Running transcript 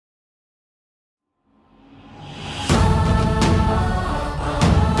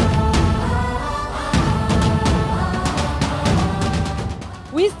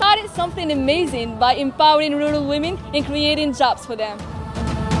something amazing by empowering rural women and creating jobs for them.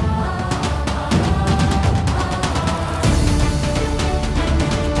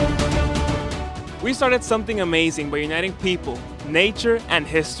 We started something amazing by uniting people, nature, and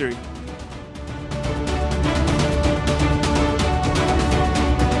history.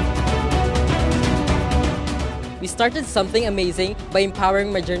 We started something amazing by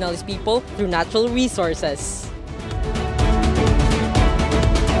empowering marginalized people through natural resources.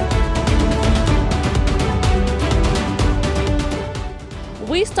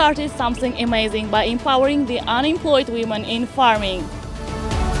 We started something amazing by empowering the unemployed women in farming.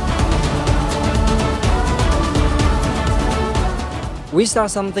 We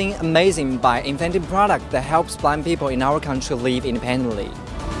start something amazing by inventing products that helps blind people in our country live independently.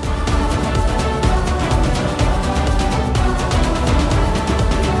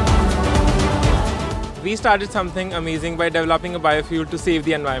 We started something amazing by developing a biofuel to save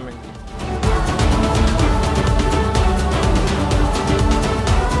the environment.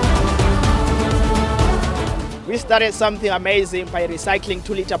 We started something amazing by recycling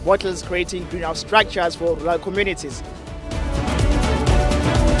 2-liter bottles, creating greenhouse structures for rural communities.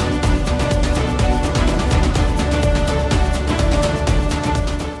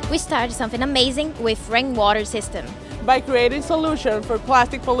 We started something amazing with rainwater system. By creating solutions for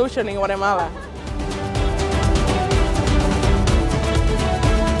plastic pollution in Guatemala.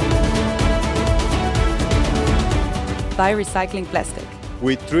 By recycling plastic.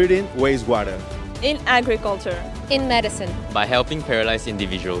 With treating wastewater. In agriculture. In medicine. By helping paralyzed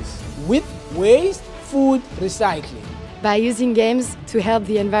individuals. With waste food recycling. By using games to help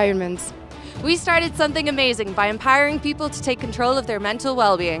the environment. We started something amazing by empowering people to take control of their mental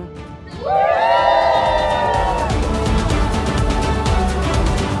well-being.